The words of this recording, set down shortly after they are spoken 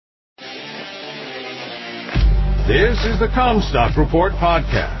This is the Comstock Report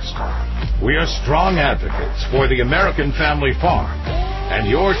podcast. We are strong advocates for the American family farm and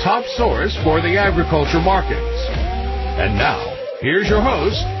your top source for the agriculture markets. And now, here's your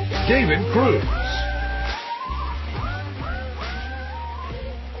host, David Cruz.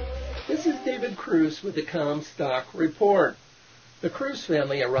 This is David Cruz with the Comstock Report. The Cruz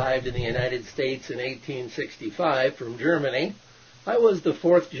family arrived in the United States in 1865 from Germany. I was the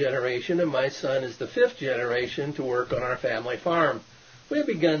fourth generation, and my son is the fifth generation to work on our family farm. We have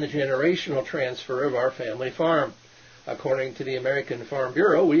begun the generational transfer of our family farm. According to the American Farm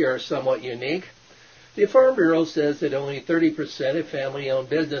Bureau, we are somewhat unique. The Farm Bureau says that only 30% of family-owned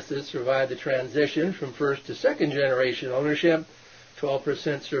businesses survive the transition from first to second generation ownership,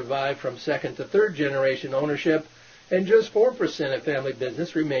 12% survive from second to third generation ownership, and just 4% of family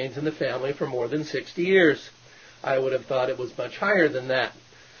business remains in the family for more than 60 years. I would have thought it was much higher than that.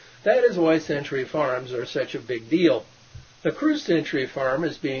 That is why Century Farms are such a big deal. The Cruz Century Farm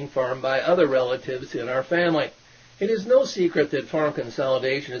is being farmed by other relatives in our family. It is no secret that farm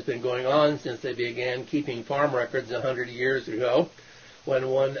consolidation has been going on since they began keeping farm records 100 years ago. When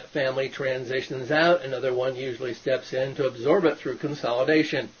one family transitions out, another one usually steps in to absorb it through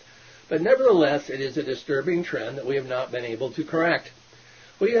consolidation. But nevertheless, it is a disturbing trend that we have not been able to correct.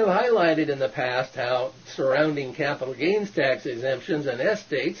 We have highlighted in the past how surrounding capital gains tax exemptions and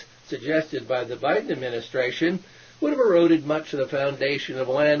estates suggested by the Biden administration would have eroded much of the foundation of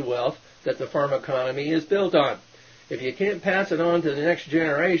land wealth that the farm economy is built on. If you can't pass it on to the next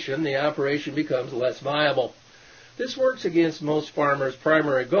generation, the operation becomes less viable. This works against most farmers'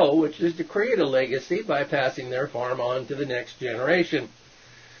 primary goal, which is to create a legacy by passing their farm on to the next generation.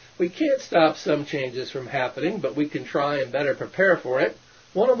 We can't stop some changes from happening, but we can try and better prepare for it.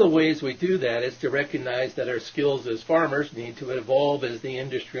 One of the ways we do that is to recognize that our skills as farmers need to evolve as the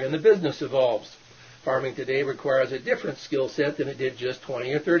industry and the business evolves. Farming today requires a different skill set than it did just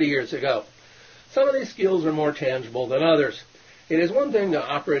 20 or 30 years ago. Some of these skills are more tangible than others. It is one thing to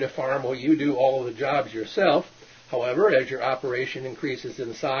operate a farm where you do all of the jobs yourself. However, as your operation increases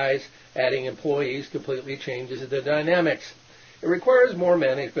in size, adding employees completely changes the dynamics. It requires more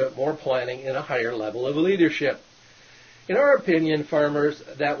management, more planning, and a higher level of leadership. In our opinion, farmers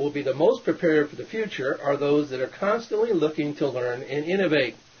that will be the most prepared for the future are those that are constantly looking to learn and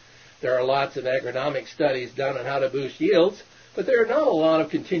innovate. There are lots of agronomic studies done on how to boost yields, but there are not a lot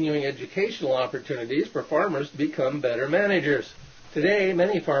of continuing educational opportunities for farmers to become better managers. Today,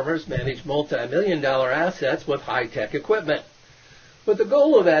 many farmers manage multi-million-dollar assets with high-tech equipment. With the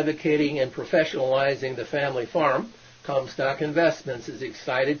goal of advocating and professionalizing the family farm, Comstock Investments is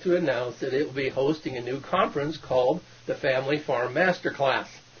excited to announce that it will be hosting a new conference called the Family Farm Masterclass.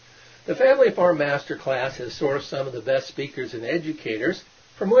 The Family Farm Masterclass has sourced some of the best speakers and educators,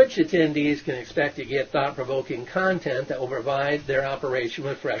 from which attendees can expect to get thought-provoking content that will provide their operation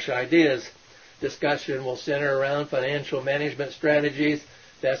with fresh ideas. Discussion will center around financial management strategies,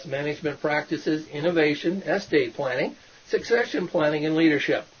 best management practices, innovation, estate planning, succession planning, and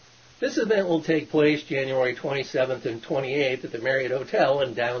leadership. This event will take place January 27th and 28th at the Marriott Hotel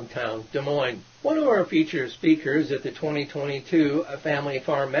in downtown Des Moines. One of our featured speakers at the 2022 Family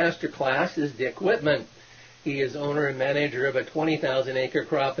Farm Masterclass is Dick Whitman. He is owner and manager of a 20,000-acre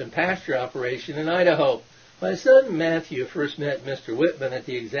crop and pasture operation in Idaho. My son Matthew first met Mr. Whitman at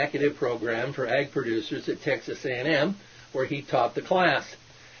the executive program for ag producers at Texas A&M, where he taught the class.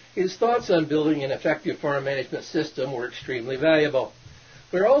 His thoughts on building an effective farm management system were extremely valuable.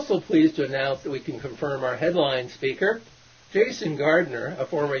 We're also pleased to announce that we can confirm our headline speaker, Jason Gardner, a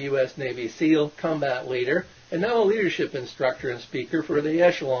former U.S. Navy SEAL combat leader and now a leadership instructor and speaker for the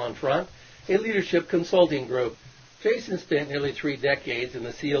Echelon Front, a leadership consulting group. Jason spent nearly 3 decades in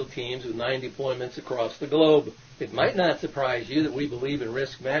the SEAL teams with 9 deployments across the globe. It might not surprise you that we believe in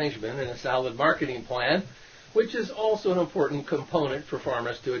risk management and a solid marketing plan, which is also an important component for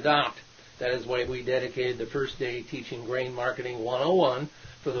farmers to adopt. That is why we dedicated the first day teaching Grain Marketing 101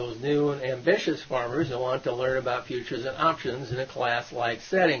 for those new and ambitious farmers who want to learn about futures and options in a class-like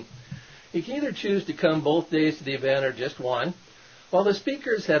setting. You can either choose to come both days to the event or just one. While the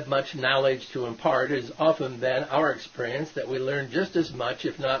speakers have much knowledge to impart, it has often been our experience that we learn just as much,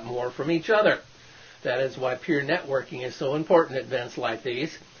 if not more, from each other. That is why peer networking is so important at events like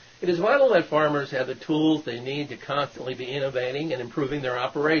these. It is vital that farmers have the tools they need to constantly be innovating and improving their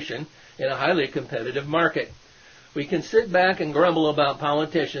operation in a highly competitive market. We can sit back and grumble about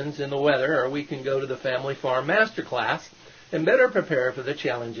politicians and the weather, or we can go to the Family Farm Masterclass and better prepare for the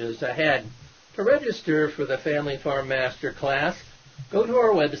challenges ahead. To register for the Family Farm Masterclass, go to our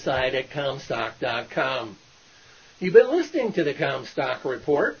website at Comstock.com. You've been listening to the Comstock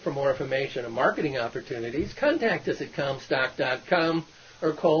Report. For more information and marketing opportunities, contact us at Comstock.com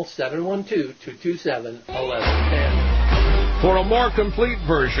or call 712-227-1110. For a more complete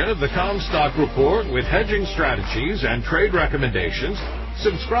version of the Comstock Report with hedging strategies and trade recommendations,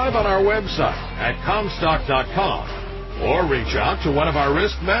 subscribe on our website at Comstock.com or reach out to one of our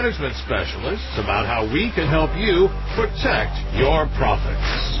risk management specialists about how we can help you protect your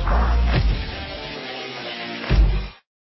profits.